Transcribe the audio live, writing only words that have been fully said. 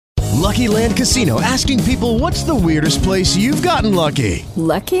Lucky Land Casino, asking people, what's the weirdest place you've gotten lucky?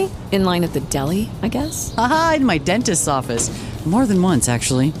 Lucky? In line at the deli, I guess? Aha, in my dentist's office. More than once,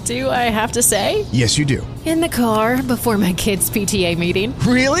 actually. Do I have to say? Yes, you do. In the car before my kids' PTA meeting.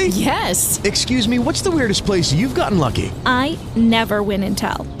 Really? Yes. Excuse me, what's the weirdest place you've gotten lucky? I never win and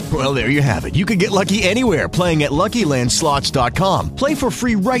tell. Well, there you have it. You can get lucky anywhere, playing at LuckyLandSlots.com. Play for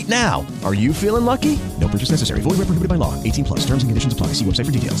free right now. Are you feeling lucky? No purchase necessary. Void where prohibited by law. 18 plus. Terms and conditions apply. See website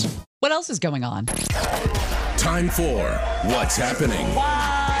for details. What else is going on? Time for What's Happening.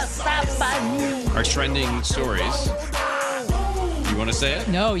 Our trending stories. You want to say it?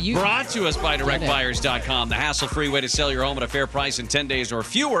 No, you. Brought to us by DirectBuyers.com. The hassle-free way to sell your home at a fair price in 10 days or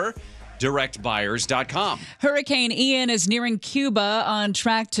fewer. DirectBuyers.com. Hurricane Ian is nearing Cuba, on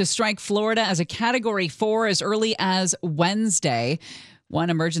track to strike Florida as a Category 4 as early as Wednesday. One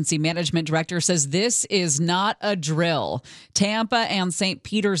emergency management director says this is not a drill. Tampa and St.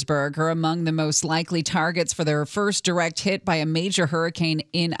 Petersburg are among the most likely targets for their first direct hit by a major hurricane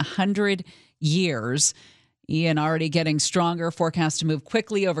in 100 years. Ian already getting stronger, forecast to move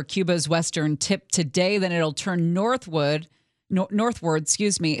quickly over Cuba's western tip today. Then it'll turn northward,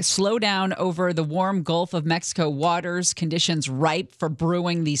 slow down over the warm Gulf of Mexico waters. Conditions ripe for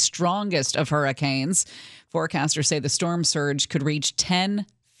brewing the strongest of hurricanes. Forecasters say the storm surge could reach 10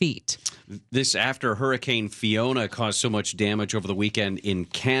 feet. This after Hurricane Fiona caused so much damage over the weekend in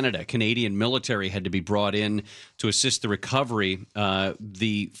Canada. Canadian military had to be brought in to assist the recovery.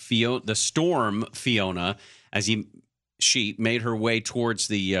 The storm Fiona, she made her way towards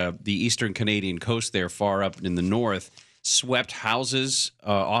the eastern Canadian coast there, far up in the north, swept houses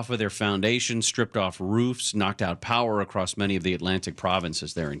off of their foundations, stripped off roofs, knocked out power across many of the Atlantic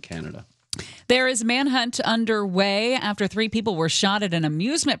provinces there in Canada. There is manhunt underway after 3 people were shot at an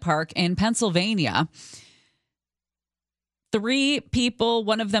amusement park in Pennsylvania. 3 people,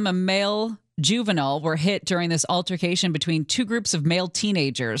 one of them a male juvenile, were hit during this altercation between 2 groups of male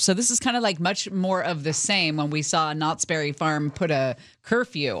teenagers. So this is kind of like much more of the same when we saw Knott's Berry Farm put a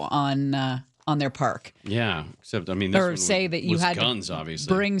curfew on their park. Yeah, except, I mean, this or say that you had guns, to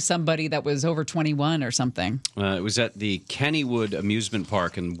obviously. Bring somebody that was over 21 or something. It was at the Kennywood Amusement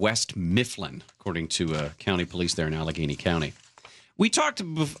Park in West Mifflin, according to county police there in Allegheny County. We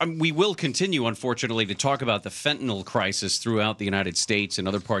will continue, unfortunately, to talk about the fentanyl crisis throughout the United States and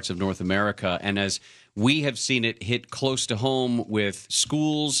other parts of North America. And as we have seen it hit close to home with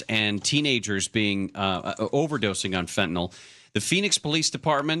schools and teenagers being overdosing on fentanyl, the Phoenix Police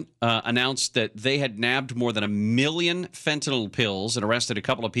Department announced that they had nabbed more than 1 million fentanyl pills and arrested a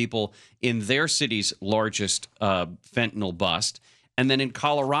couple of people in their city's largest fentanyl bust. And then in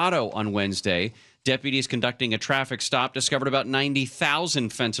Colorado on Wednesday, deputies conducting a traffic stop discovered about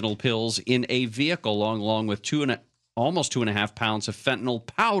 90,000 fentanyl pills in a vehicle, along with almost 2.5 pounds of fentanyl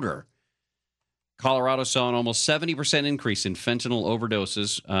powder. Colorado saw an almost 70% increase in fentanyl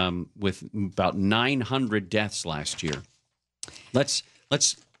overdoses, with about 900 deaths last year. Let's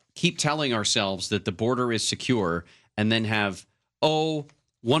keep telling ourselves that the border is secure and then have,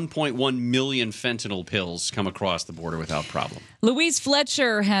 1.1 million fentanyl pills come across the border without problem. Louise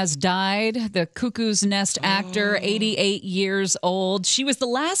Fletcher has died, the Cuckoo's Nest actor, 88 years old. She was the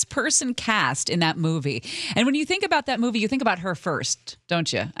last person cast in that movie. And when you think about that movie, you think about her first,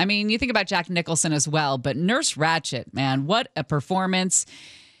 don't you? I mean, you think about Jack Nicholson as well, but Nurse Ratched, man, what a performance.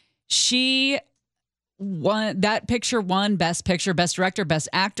 She that picture won Best Picture, Best Director, Best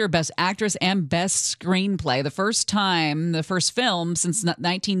Actor, Best Actress, and Best Screenplay. The first film since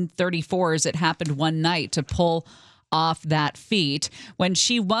 1934 as it happened one night to pull off that feat. When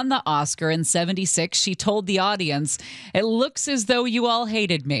she won the Oscar in 1976, she told the audience, "It looks as though you all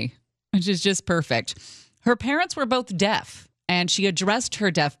hated me," which is just perfect. Her parents were both deaf, and she addressed her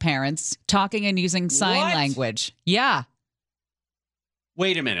deaf parents talking and using sign language. Yeah.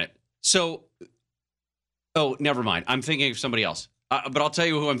 Wait a minute. So... Oh, never mind. I'm thinking of somebody else. But I'll tell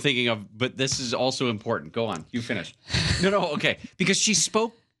you who I'm thinking of, but this is also important. Go on. You finish. No, okay. Because she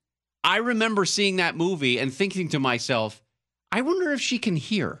spoke. I remember seeing that movie and thinking to myself, I wonder if she can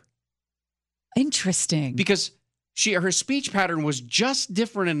hear. Interesting. Because her speech pattern was just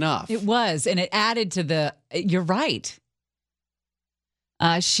different enough. It was, and it added to you're right.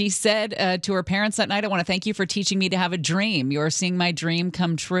 She said to her parents that night, "I want to thank you for teaching me to have a dream. You're seeing my dream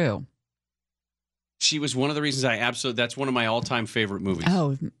come true." She was one of the reasons that's one of my all-time favorite movies.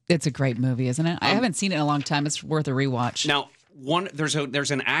 Oh, it's a great movie, isn't it? I haven't seen it in a long time. It's worth a rewatch. Now, there's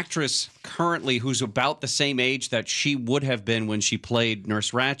an actress currently who's about the same age that she would have been when she played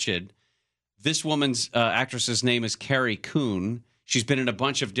Nurse Ratched. This woman's actress's name is Carrie Coon. She's been in a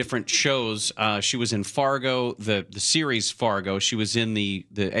bunch of different shows. She was in Fargo, the series Fargo. She was in the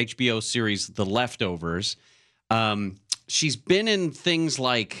HBO series The Leftovers. She's been in things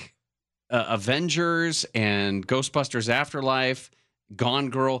like Avengers and Ghostbusters Afterlife, Gone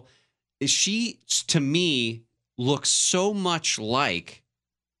Girl. She, to me, looks so much like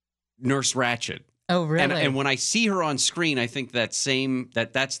Nurse Ratched. Oh, really? And when I see her on screen, I think that's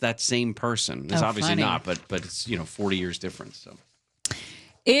that same person. It's obviously funny. not, but it's 40 years difference. So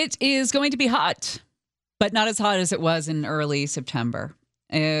It is going to be hot, but not as hot as it was in early September.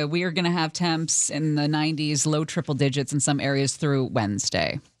 We are going to have temps in the 90s, low triple digits in some areas through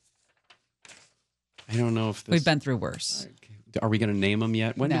Wednesday. I don't know if this... We've been through worse. Are we going to name them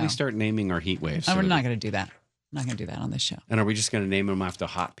yet? When do No. we start naming our heat waves? We're not going to do that. I'm not going to do that on this show. And are we just going to name them after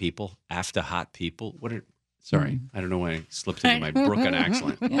hot people? After hot people? Sorry, I don't know why I slipped into my Brooklyn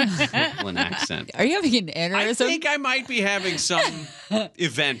accent. Brooklyn accent. Are you having an aneurysm? I think I might be having some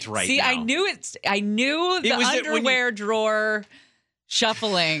event right See, now. I knew the was that when underwear drawer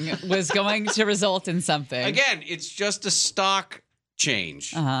shuffling was going to result in something. Again, it's just a stock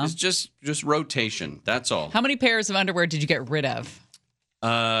change. It's just rotation. That's all. How many pairs of underwear did you get rid of?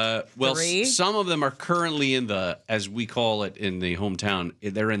 Well, 3? some of them are currently in the, as we call it in the hometown,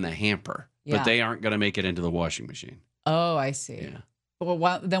 they're in the hamper, Yeah. but they aren't going to make it into the washing machine. Oh, I see. Yeah.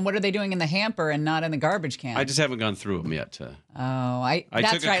 Well, then what are they doing in the hamper and not in the garbage can? I just haven't gone through them yet. I took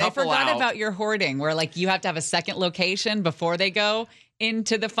that's a right. I couple forgot out. about your hoarding, where like you have to have a second location before they go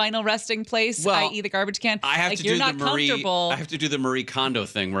into the final resting place, Well, i.e., the garbage can. I have like, to you're do not the Marie. comfortable. I have to do the Marie Kondo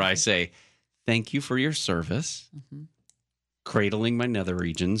thing where I say, "Thank you for your service, cradling my nether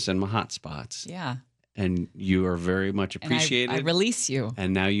regions and my hot spots, Yeah, and you are very much and I appreciated. release you.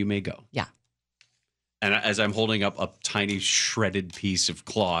 And now you may go." Yeah. And as I'm holding up a tiny shredded piece of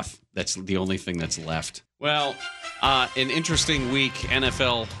cloth, that's the only thing that's left. Well, an interesting week,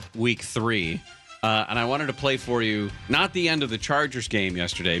 NFL Week 3. And I wanted to play for you, not the end of the Chargers game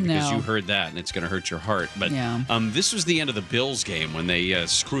yesterday, because No. you heard that, and it's going to hurt your heart. But Yeah. this was the end of the Bills game when they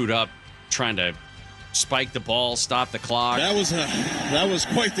screwed up trying to spike the ball, stop the clock. That was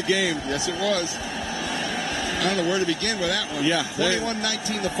quite the game. Yes, it was. I don't know where to begin with that one. Yeah.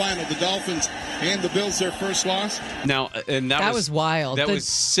 21-19 the final. The Dolphins and the Bills their first loss. Now, and that was wild. That was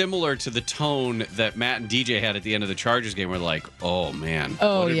similar to the tone that Matt and DJ had at the end of the Chargers game. We're like, oh, man.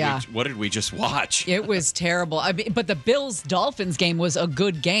 Oh, yeah. What did we just watch? It was terrible. I mean, but the Bills-Dolphins game was a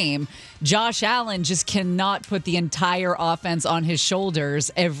good game. Josh Allen just cannot put the entire offense on his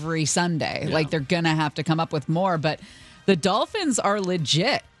shoulders every Sunday. Yeah. Like, they're going to have to come up with more. But the Dolphins are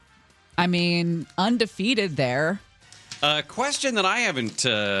legit. I mean, undefeated there. A question that I haven't,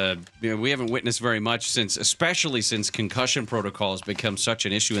 we haven't witnessed very much especially since concussion protocol has become such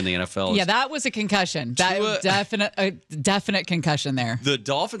an issue in the NFL. Yeah, that was a concussion. That definite concussion there. The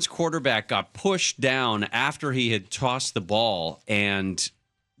Dolphins quarterback got pushed down after he had tossed the ball and,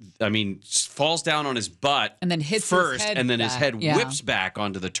 I mean, falls down on his butt And then hits his first, head and then his back. head Yeah. whips back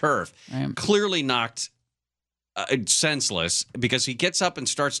onto the turf. Right. Clearly knocked senseless, because he gets up and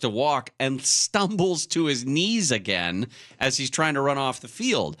starts to walk and stumbles to his knees again as he's trying to run off the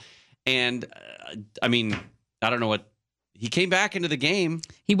field. And I mean, I don't know what. He came back into the game.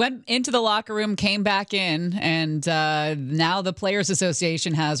 He went into the locker room, came back in, and now the Players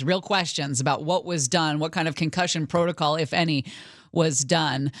Association has real questions about what was done, what kind of concussion protocol, if any, was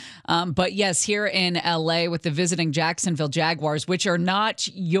done. But yes, here in LA with the visiting Jacksonville Jaguars, which are not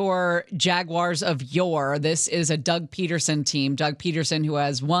your Jaguars of yore. This is a Doug Peterson team. Doug Peterson, who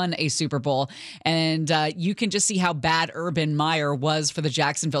has won a Super Bowl. And you can just see how bad Urban Meyer was for the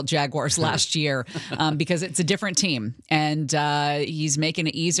Jacksonville Jaguars last year, because it's a different team. And he's making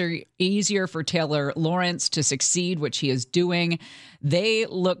it easier for Taylor Lawrence to succeed, which he is doing. They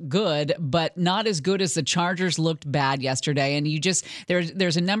look good, but not as good as the Chargers looked bad yesterday. And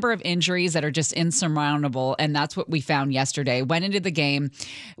there's a number of injuries that are just insurmountable, and that's what we found yesterday. Went into the game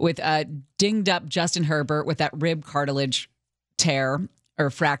with a dinged up Justin Herbert with that rib cartilage tear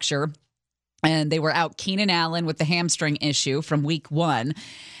or fracture. And they were out Keenan Allen with the hamstring issue from week 1.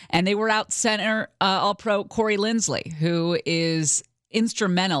 And they were out center All-Pro Corey Linsley, who is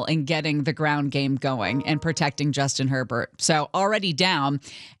instrumental in getting the ground game going and protecting Justin Herbert. So already down.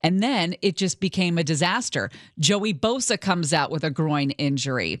 And then it just became a disaster. Joey Bosa comes out with a groin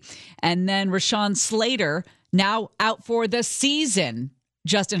injury. And then Rashawn Slater now out for the season.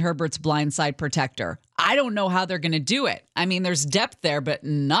 Justin Herbert's blindside protector. I don't know how they're going to do it. I mean, there's depth there, but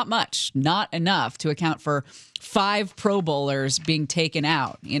not much, not enough to account for 5 Pro Bowlers being taken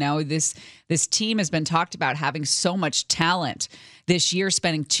out. You know, this team has been talked about having so much talent this year,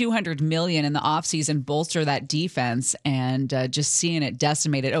 spending $200 million in the offseason bolster that defense, and just seeing it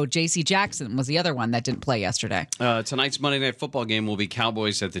decimated. Oh, J.C. Jackson was the other one that didn't play yesterday. Tonight's Monday Night Football game will be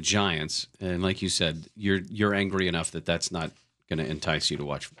Cowboys at the Giants, and like you said, you're angry enough that that's not going to entice you to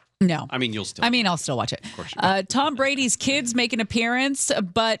watch. No. I mean, I'll still watch it. Of course you will. Tom Brady's kids make an appearance,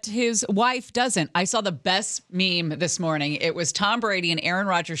 but his wife doesn't. I saw the best meme this morning. It was Tom Brady and Aaron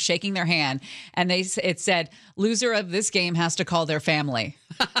Rodgers shaking their hand, and it said, "Loser of this game has to call their family."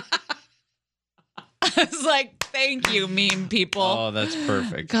 I was like, thank you, meme people. Oh, that's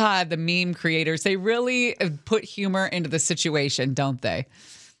perfect. God, the meme creators, they really put humor into the situation, don't they?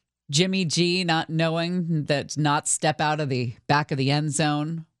 Jimmy G not knowing that not step out of the back of the end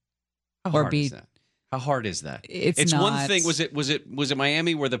zone. How hard is that? It's not. One thing. Was it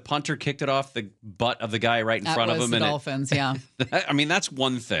Miami where the punter kicked it off the butt of the guy right in front of him? The Dolphins, yeah. I mean, that's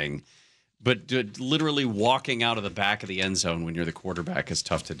one thing, but literally walking out of the back of the end zone when you're the quarterback is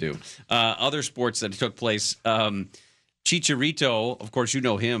tough to do. Other sports that took place. Chicharito, of course, you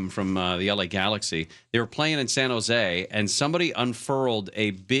know him from the LA Galaxy. They were playing in San Jose, and somebody unfurled a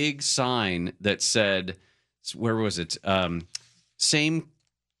big sign that said, "Where was it?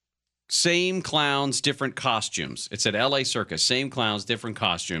 Same clowns, different costumes." It said LA Circus, same clowns, different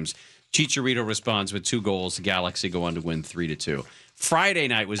costumes. Chicharito responds with 2 goals. The Galaxy go on to win 3-2. Friday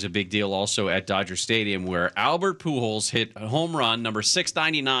night was a big deal also at Dodger Stadium, where Albert Pujols hit a home run, number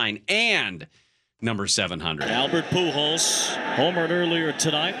 699, and number 700. Albert Pujols homered earlier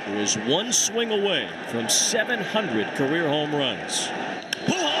tonight. Was one swing away from 700 career home runs.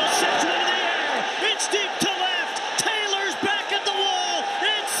 Pujols sends one in the air. It's deep to left. Taylor's back at the wall.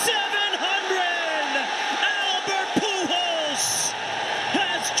 It's 700. Albert Pujols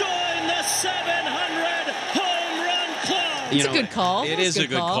has joined the 700 home run club. It's a good call. It is a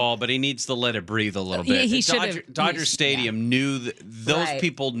good call, but he needs to let it breathe a little bit. He should. Dodger Stadium knew those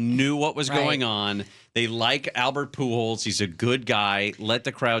people knew what was going on. They like Albert Pujols. He's a good guy. Let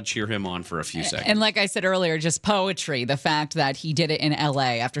the crowd cheer him on for a few seconds. And like I said earlier, just poetry. The fact that he did it in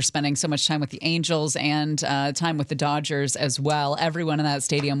L.A. after spending so much time with the Angels and time with the Dodgers as well. Everyone in that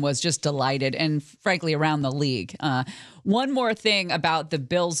stadium was just delighted, and frankly, around the league. One more thing about the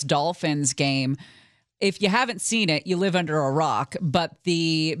Bills-Dolphins game. If you haven't seen it, you live under a rock. But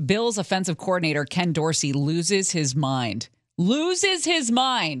the Bills offensive coordinator, Ken Dorsey, loses his mind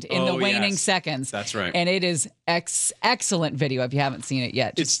in the waning seconds. That's right. And it is excellent video if you haven't seen it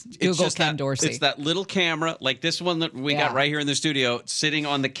yet. Just Google Ken Dorsey. It's that little camera, like this one that we got right here in the studio, sitting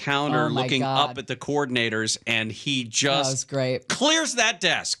on the counter looking up at the coordinators, and he just clears that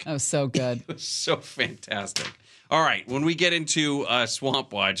desk. Oh, so good. It was so fantastic. All right, when we get into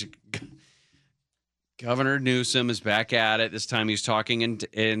Swamp Watch, Governor Newsom is back at it. This time he's talking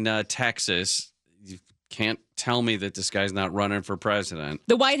in Texas. You can't tell me that this guy's not running for president.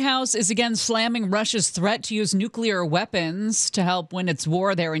 The White House is again slamming Russia's threat to use nuclear weapons to help win its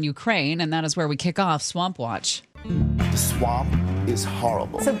war there in Ukraine, and that is where we kick off Swamp Watch. The swamp is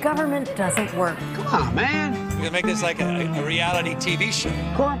horrible. So government doesn't work. Come on, man. We're going to make this like a reality TV show.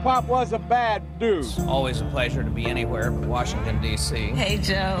 Corn Pop was a bad dude. It's always a pleasure to be anywhere but Washington, D.C. Hey,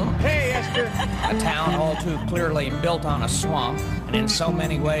 Joe. Hey, Esther. A town all too clearly built on a swamp, and in so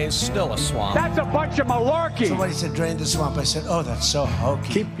many ways still a swamp. That's a bunch of malarkey. Somebody said drain the swamp. I said, oh, that's so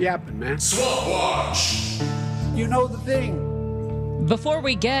hokey. Keep yapping, man. Swamp Watch. You know the thing. Before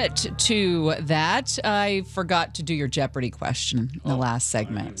we get to that, I forgot to do your Jeopardy question in the last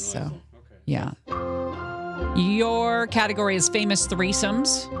segment. So, yeah. Your category is famous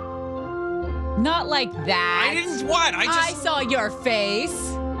threesomes. Not like that. I didn't what? I saw your face.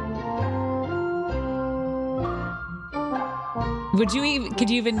 Could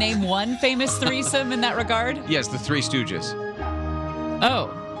you even name one famous threesome in that regard? Yes, the Three Stooges. Oh.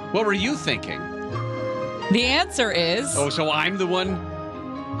 What were you thinking? The answer is... Oh, so I'm the one?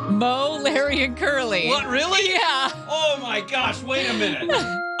 Moe, Larry, and Curly. What, really? Yeah. Oh, my gosh. Wait a minute.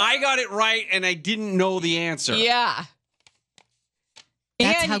 I got it right, and I didn't know the answer. Yeah.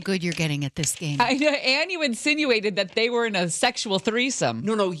 That's how good you're getting at this game. I know, and you insinuated that they were in a sexual threesome.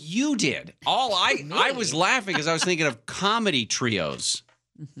 No, you did. I was laughing because I was thinking of comedy trios.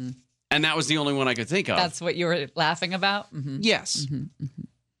 Mm-hmm. And that was the only one I could think of. That's what you were laughing about? Mm-hmm. Yes. Mm-hmm.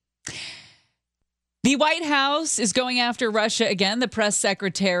 Mm-hmm. The White House is going after Russia again. The press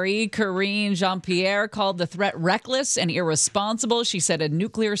secretary, Karine Jean-Pierre, called the threat reckless and irresponsible. She said a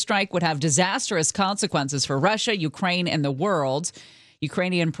nuclear strike would have disastrous consequences for Russia, Ukraine, and the world.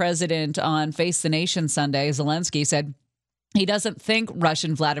 Ukrainian president on Face the Nation Sunday, Zelensky, said he doesn't think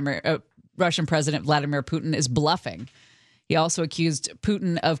Russian President Vladimir Putin is bluffing. He also accused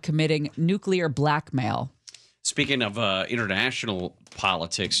Putin of committing nuclear blackmail. Speaking of international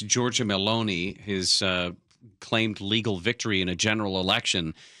politics, Giorgia Meloni has claimed legal victory in a general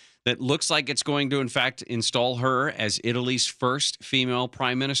election that looks like it's going to, in fact, install her as Italy's first female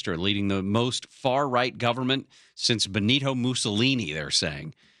prime minister, leading the most far-right government since Benito Mussolini, they're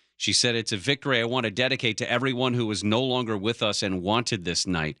saying. She said, "It's a victory I want to dedicate to everyone who is no longer with us and wanted this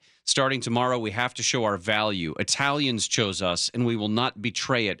night. Starting tomorrow, we have to show our value. Italians chose us, and we will not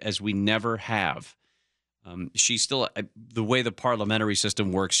betray it as we never have." She still, the way the parliamentary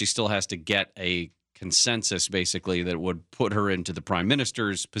system works, she still has to get a consensus, basically, that would put her into the prime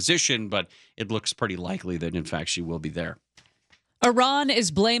minister's position, but it looks pretty likely that, in fact, she will be there. Iran is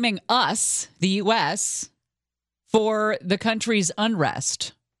blaming us, the U.S., for the country's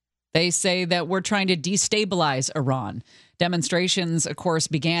unrest. They say that we're trying to destabilize Iran. Demonstrations, of course,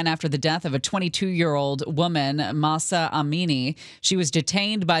 began after the death of a 22-year-old woman, Mahsa Amini. She was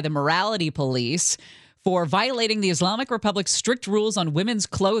detained by the morality police for violating the Islamic Republic's strict rules on women's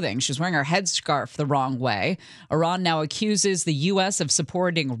clothing. She was wearing her headscarf the wrong way. Iran now accuses the U.S. of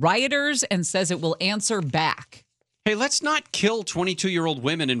supporting rioters and says it will answer back. Hey, let's not kill 22-year-old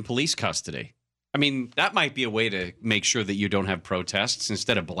women in police custody. I mean, that might be a way to make sure that you don't have protests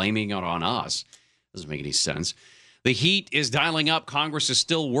instead of blaming it on us. Doesn't make any sense. The heat is dialing up. Congress is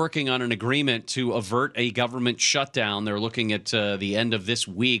still working on an agreement to avert a government shutdown. They're looking at the end of this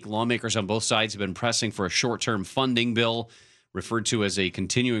week. Lawmakers on both sides have been pressing for a short-term funding bill, referred to as a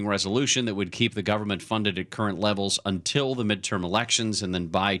continuing resolution, that would keep the government funded at current levels until the midterm elections and then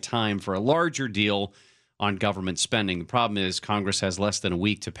buy time for a larger deal on government spending. The problem is Congress has less than a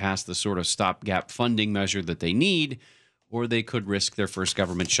week to pass the sort of stopgap funding measure that they need, or they could risk their first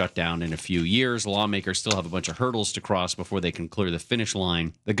government shutdown in a few years. Lawmakers still have a bunch of hurdles to cross before they can clear the finish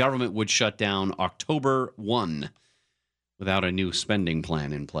line. The government would shut down October 1 without a new spending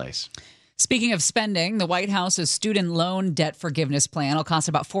plan in place. Speaking of spending, the White House's student loan debt forgiveness plan will cost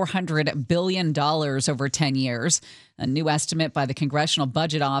about $400 billion over 10 years. A new estimate by the Congressional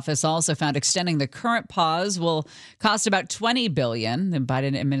Budget Office also found extending the current pause will cost about $20 billion. The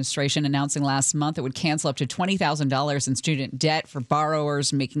Biden administration announcing last month it would cancel up to $20,000 in student debt for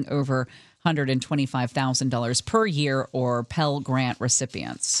borrowers making over $125,000 per year or Pell Grant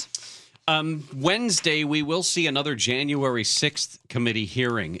recipients. Wednesday, we will see another January 6th committee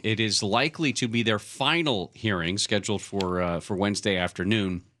hearing. It is likely to be their final hearing, scheduled for Wednesday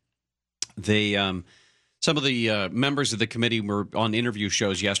afternoon. They, some of the members of the committee were on interview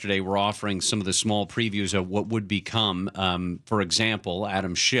shows yesterday, were offering some of the small previews of what would become. For example,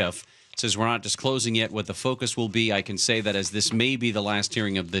 Adam Schiff says, "We're not disclosing yet what the focus will be. I can say that as this may be the last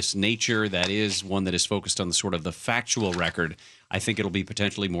hearing of this nature, that is one that is focused on the sort of the factual record, I think it'll be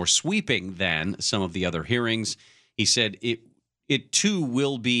potentially more sweeping than some of the other hearings." He said it too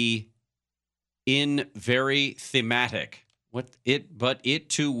will be in very thematic. But it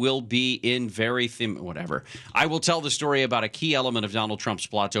too will be in very whatever. "I will tell the story about a key element of Donald Trump's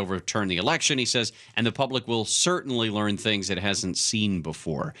plot to overturn the election," he says, "and the public will certainly learn things it hasn't seen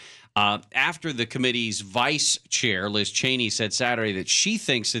before." After the committee's vice chair, Liz Cheney, said Saturday that she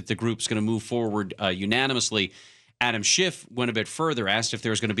thinks that the group's going to move forward unanimously, Adam Schiff went a bit further, asked if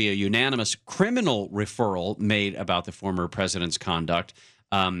there was going to be a unanimous criminal referral made about the former president's conduct.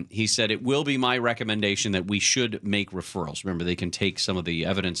 He said, "It will be my recommendation that we should make referrals." Remember, they can take some of the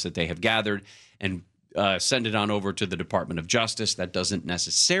evidence that they have gathered and send it on over to the Department of Justice. That doesn't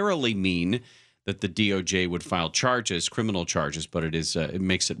necessarily mean that the DOJ would file charges, criminal charges, but it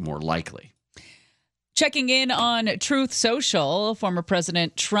makes it more likely. Checking in on Truth Social, former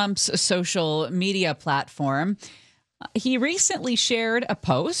President Trump's social media platform. He recently shared a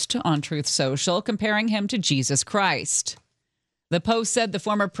post on Truth Social comparing him to Jesus Christ. The post said the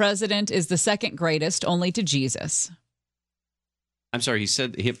former president is the second greatest, only to Jesus. I'm sorry, he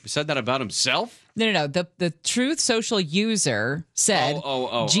said that about himself? No. The Truth Social user said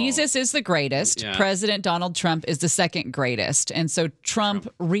Jesus is the greatest. Yeah. President Donald Trump is the second greatest. And so Trump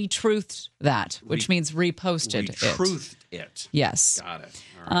retruthed that, which means reposted it. Retruthed it. Yes. Got it.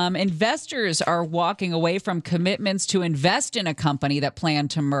 Right. Investors are walking away from commitments to invest in a company that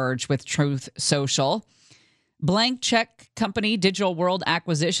planned to merge with Truth Social. Blank check company Digital World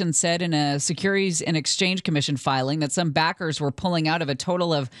Acquisition said in a Securities and Exchange Commission filing that some backers were pulling out of a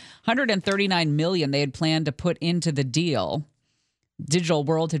total of $139 million they had planned to put into the deal. Digital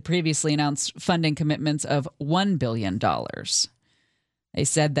World had previously announced funding commitments of $1 billion. They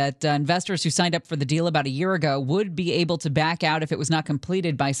said that investors who signed up for the deal about a year ago would be able to back out if it was not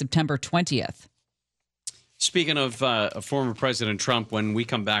completed by September 20th. Speaking of former President Trump, when we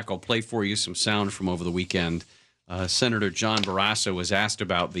come back, I'll play for you some sound from over the weekend. Senator John Barrasso was asked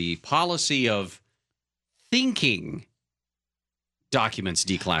about the policy of thinking documents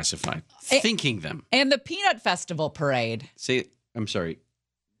declassified, thinking them. And the Peanut Festival parade. Say, I'm sorry,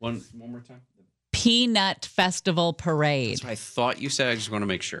 one more time. Peanut Festival parade. That's what I thought you said. I just want to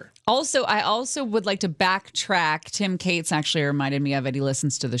make sure. Also, I also would like to backtrack. Tim Cates actually reminded me of it. He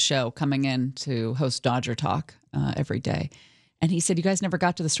listens to the show, coming in to host Dodger Talk every day. And he said, you guys never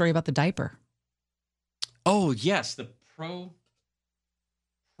got to the story about the diaper. Oh, yes. The pro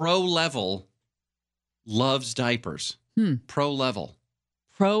level loves diapers. Pro level.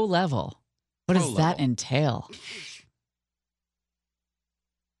 Pro level. What does that entail?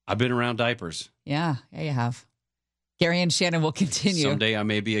 I've been around diapers. Yeah, you have. Gary and Shannon will continue. Someday I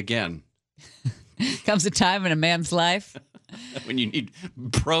may be again. Comes a time in a man's life when you need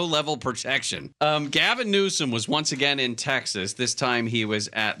pro-level protection. Gavin Newsom was once again in Texas. This time he was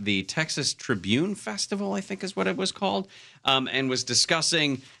at the Texas Tribune Festival, I think is what it was called, and was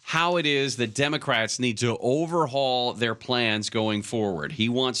discussing how it is that Democrats need to overhaul their plans going forward. He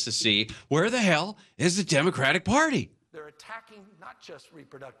wants to see, where the hell is the Democratic Party? They're attacking not just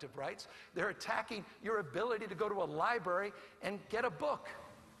reproductive rights, they're attacking your ability to go to a library and get a book.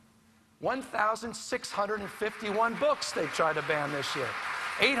 1,651 books they tried to ban this year.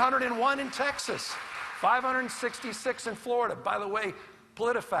 801 in Texas, 566 in Florida. By the way,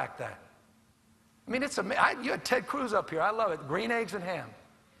 PolitiFact that. I mean, it's amazing. You had Ted Cruz up here. I love it. Green eggs and ham.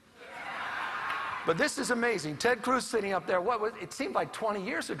 But this is amazing. Ted Cruz sitting up there. It seemed like 20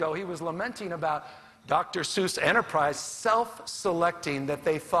 years ago he was lamenting about Dr. Seuss Enterprise self-selecting that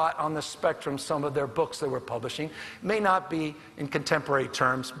they thought on the spectrum some of their books they were publishing may not be, in contemporary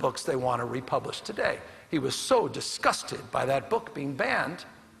terms, books they want to republish today. He was so disgusted by that book being banned,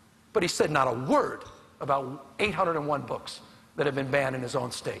 but he said not a word about 801 books that have been banned in his own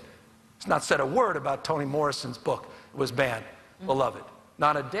state. He's not said a word about Toni Morrison's book that was banned, Beloved.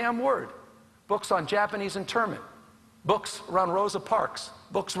 Not a damn word. Books on Japanese internment, books around Rosa Parks,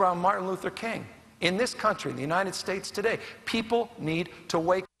 books around Martin Luther King. In this country, in the United States today, people need to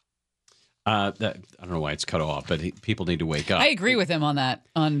wake up. I don't know why it's cut off, but people need to wake up. I agree with him on that,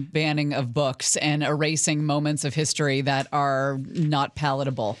 on banning of books and erasing moments of history that are not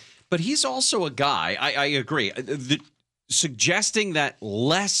palatable. But he's also a guy, I agree, suggesting that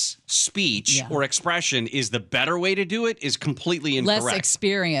less speech or expression is the better way to do it is completely incorrect. Less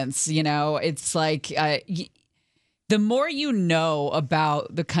experience, it's like... the more you know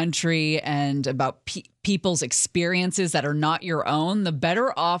about the country and about people's experiences that are not your own, the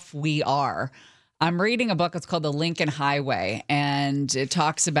better off we are. I'm reading a book. It's called The Lincoln Highway, and it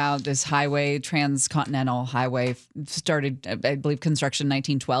talks about this highway, transcontinental highway, started, I believe, construction in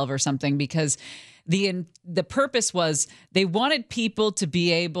 1912 or something, because the purpose was they wanted people to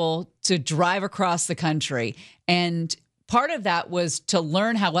be able to drive across the country. And part of that was to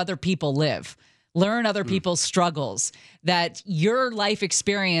learn how other people live. Learn other people's struggles, that your life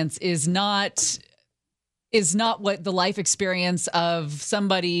experience is not what the life experience of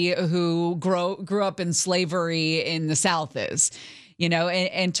somebody who grew up in slavery in the South is,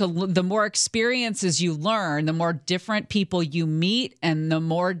 and the more experiences you learn, the more different people you meet and the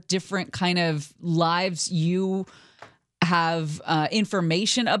more different kind of lives you have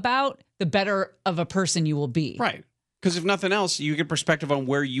information about, the better of a person you will be. Right. Because if nothing else, you get perspective on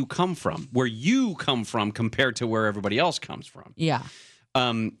where you come from compared to where everybody else comes from. Yeah.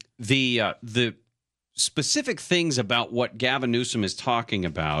 The specific things about what Gavin Newsom is talking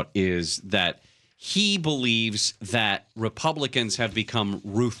about is that he believes that Republicans have become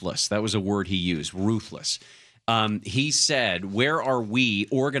ruthless. That was a word he used, ruthless. He said, where are we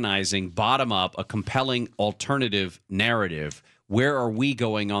organizing bottom up a compelling alternative narrative? Where are we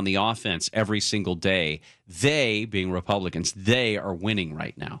going on the offense every single day? They, being Republicans, they are winning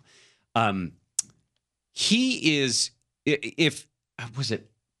right now. He is, was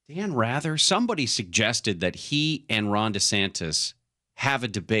it Dan Rather? Somebody suggested that he and Ron DeSantis have a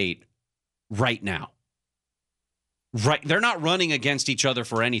debate right now. Right, they're not running against each other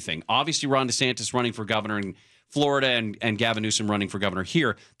for anything. Obviously, Ron DeSantis running for governor in Florida and Gavin Newsom running for governor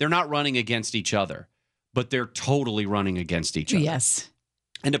here. They're not running against each other. But they're totally running against each other. Yes.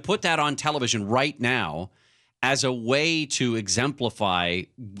 And to put that on television right now as a way to exemplify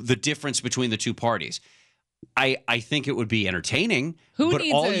the difference between the two parties, I think it would be entertaining.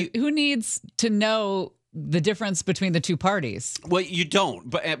 Who needs to know the difference between the two parties? Well, you don't.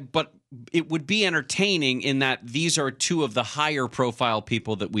 But it would be entertaining in that these are two of the higher profile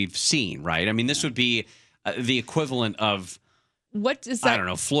people that we've seen, right? I mean, this would be the equivalent of, what is that? I don't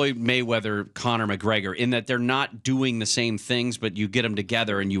know, Floyd Mayweather, Conor McGregor, in that they're not doing the same things, but you get them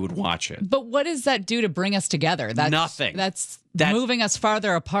together and you would watch it. But what does that do to bring us together? Nothing. That's moving us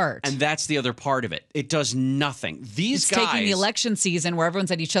farther apart. And that's the other part of it. It does nothing. These it's guys, taking the election season where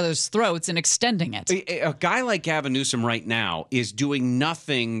everyone's at each other's throats and extending it. A guy like Gavin Newsom right now is doing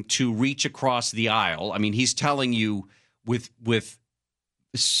nothing to reach across the aisle. I mean, he's telling you with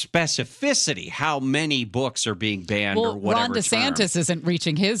specificity how many books are being banned or whatever. Ron DeSantis isn't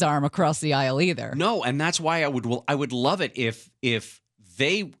reaching his arm across the aisle either. No, and that's why I would love it if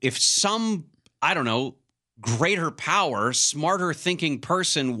some, I don't know, greater power, smarter thinking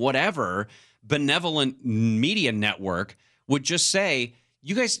person, whatever, benevolent media network would just say,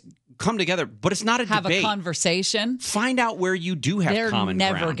 you guys come together, but it's not a have debate. A conversation. Find out where you do have common ground.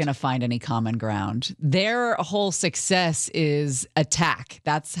 They're never going to find any common ground. Their whole success is attack.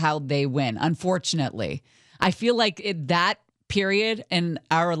 That's how they win, unfortunately. I feel like that period in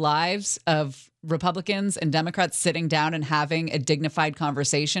our lives of Republicans and Democrats sitting down and having a dignified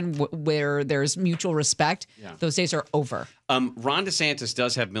conversation where there's mutual respect, those days are over. Ron DeSantis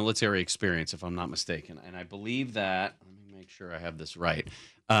does have military experience, if I'm not mistaken. And I believe that, let me make sure I have this right.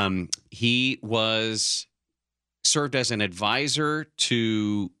 He served as an advisor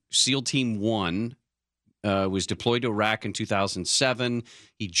to SEAL Team 1, was deployed to Iraq in 2007.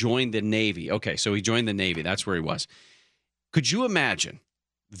 He joined the Navy. Okay, so he joined the Navy. That's where he was. Could you imagine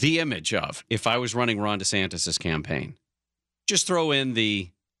the image of, if I was running Ron DeSantis' campaign, just throw in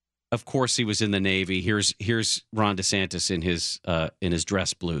of course he was in the Navy. Here's Ron DeSantis in his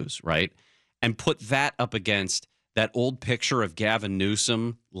dress blues, right? And put that up against that old picture of Gavin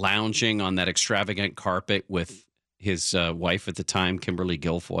Newsom lounging on that extravagant carpet with his wife at the time, Kimberly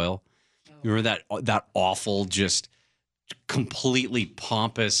Guilfoyle. Remember that awful, just completely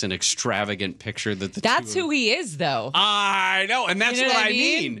pompous and extravagant picture that's who he is, though. I know, and that's what I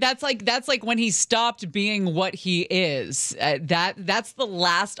mean. That's like when he stopped being what he is. That's the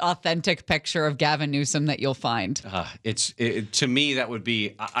last authentic picture of Gavin Newsom that you'll find. To me, that would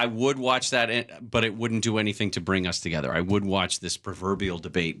be. I would watch that, but it wouldn't do anything to bring us together. I would watch this proverbial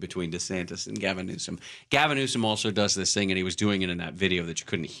debate between DeSantis and Gavin Newsom. Gavin Newsom also does this thing, and he was doing it in that video that you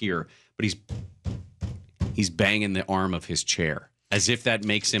couldn't hear, but he's banging the arm of his chair as if that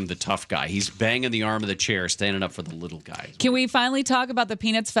makes him the tough guy. He's banging the arm of the chair, standing up for the little guys. Can we finally talk about the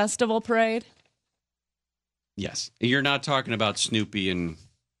Peanuts Festival parade? Yes. You're not talking about Snoopy and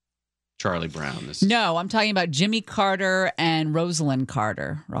Charlie Brown. No, I'm talking about Jimmy Carter and Rosalind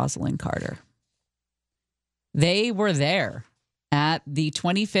Carter. They were there at the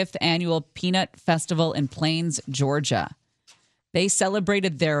 25th annual Peanut Festival in Plains, Georgia. They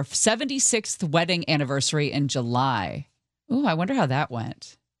celebrated their 76th wedding anniversary in July. Ooh, I wonder how that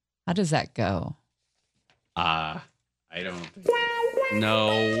went. How does that go? I don't think.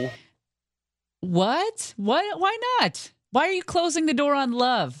 No. What? Why not? Why are you closing the door on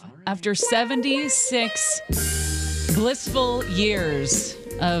love after 76 blissful years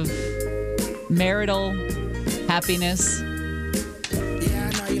of marital happiness?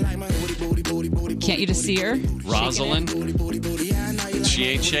 Can't you just see her? Rosalind? She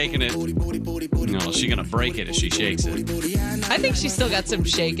ain't shaking it. No, she's going to break it if she shakes it. I think she's still got some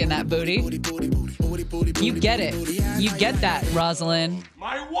shake in that booty. You get it. You get that, Rosalind.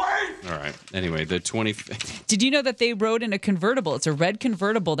 My wife! All right. Anyway, the 25th. Did you know that they rode in a convertible? It's a red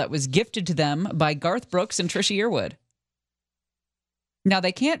convertible that was gifted to them by Garth Brooks and Trisha Yearwood. Now,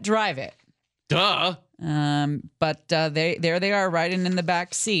 they can't drive it. Duh. But there they are riding in the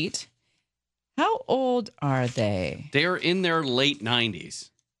back seat. How old are they? They're in their late 90s.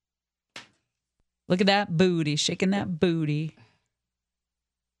 Look at that booty, shaking that booty.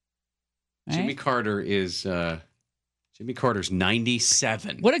 Right? Jimmy Carter's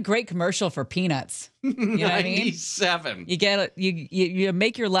 97. What a great commercial for Peanuts. You know 97. What I mean? You get you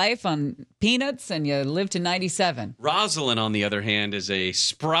make your life on peanuts and you live to 97. Rosalind, on the other hand, is a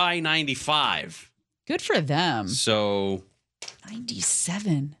spry 95. Good for them. So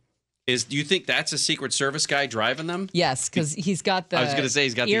 97. Do you think that's a Secret Service guy driving them? Yes, because he's got the I was going to say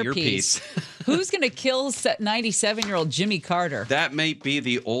he's got the earpiece. Who's going to kill 97-year-old Jimmy Carter? That may be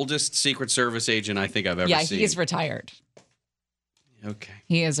the oldest Secret Service agent I think I've ever seen. Yeah, he is retired. Okay.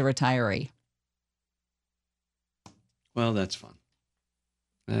 He is a retiree. Well, that's fun.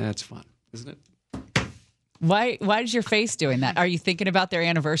 That's fun, isn't it? Why is your face doing that? Are you thinking about their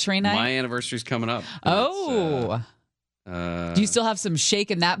anniversary night? My anniversary's coming up. Oh. Do you still have some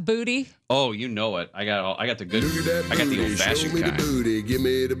shake in that booty? Oh, you know it. I got the good. I got the old-fashioned kind. Give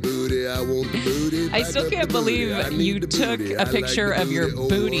me the booty. I want the booty. I still can't believe you took a picture of your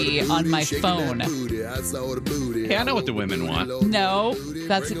booty on my phone. Hey, I know what the women want. No,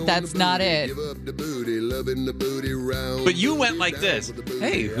 that's not it. But you went like this.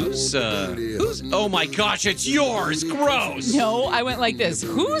 Hey, who's? Oh my gosh, it's yours. Gross. No, I went like this.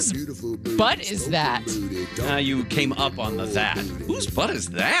 Whose butt is that? You came up on the that. Whose butt is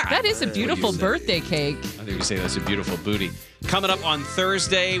that? That is a beautiful birthday cake. I think you say that's a beautiful booty. Coming up on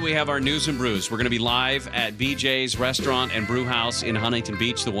Thursday, we have our News and Brews. We're going to be live at BJ's Restaurant and Brew House in Huntington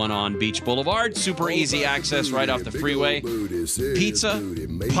Beach, the one on Beach Boulevard. Super easy access right off the freeway. Pizza,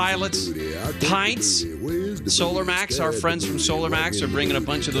 pilots, pints. Solar Max, our friends from Solar Max are bringing a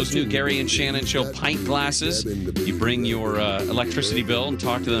bunch of those new Gary and Shannon Show pint glasses. You bring your electricity bill and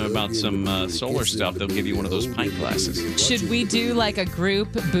talk to them about some solar stuff. They'll give you one of those pint glasses. Should we do like a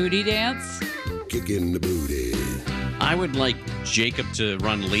group booty dance? Kicking the booty. I would like Jacob to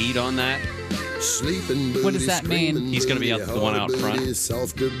run lead on that. What does that mean? He's going to be the one out front.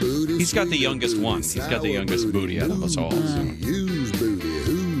 He's got the youngest one. He's got the youngest booty out of us all.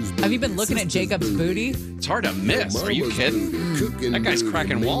 Have you been looking at Jacob's booty? It's hard to miss. Are you kidding? That guy's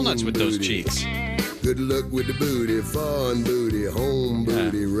cracking walnuts with those cheeks. Good luck with the booty, fun booty, home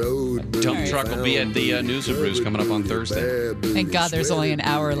booty, road booty. Dump truck will be at the News and Brews coming up on Thursday. Thank God there's only an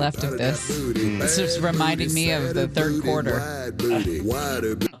hour left of this. This is reminding me of the third quarter.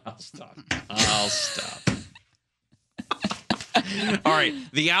 I'll stop. All right,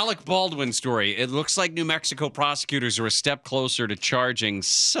 the Alec Baldwin story. It looks like New Mexico prosecutors are a step closer to charging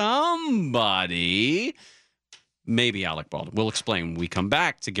somebody. Maybe Alec Baldwin. We'll explain when we come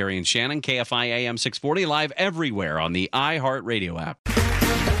back to Gary and Shannon, KFI AM 640, live everywhere on the iHeartRadio app.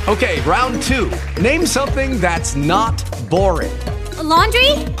 Okay, round two. Name something that's not boring. A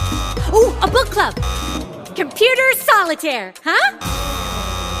laundry? Ooh, a book club. Computer solitaire, huh?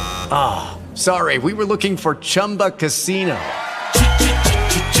 Ah, sorry, we were looking for Chumba Casino.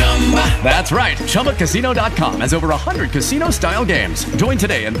 That's right. ChumbaCasino.com has over 100 casino-style games. Join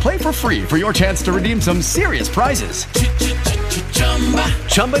today and play for free for your chance to redeem some serious prizes.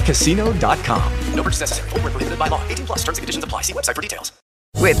 ChumbaCasino.com. No purchase necessary. Void where prohibited by law. 18+ terms and conditions apply. See website for details.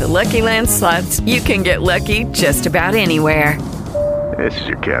 With the Lucky Land Slots, you can get lucky just about anywhere. This is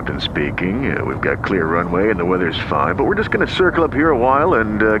your captain speaking. We've got clear runway and the weather's fine, but we're just going to circle up here a while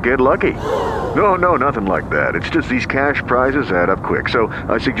and get lucky. No, nothing like that. It's just these cash prizes add up quick. So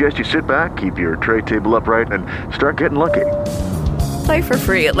I suggest you sit back, keep your tray table upright, and start getting lucky. Play for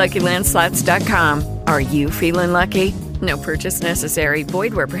free at LuckyLandSlots.com. Are you feeling lucky? No purchase necessary.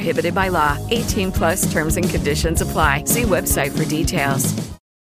 Void where prohibited by law. 18+ terms and conditions apply. See website for details.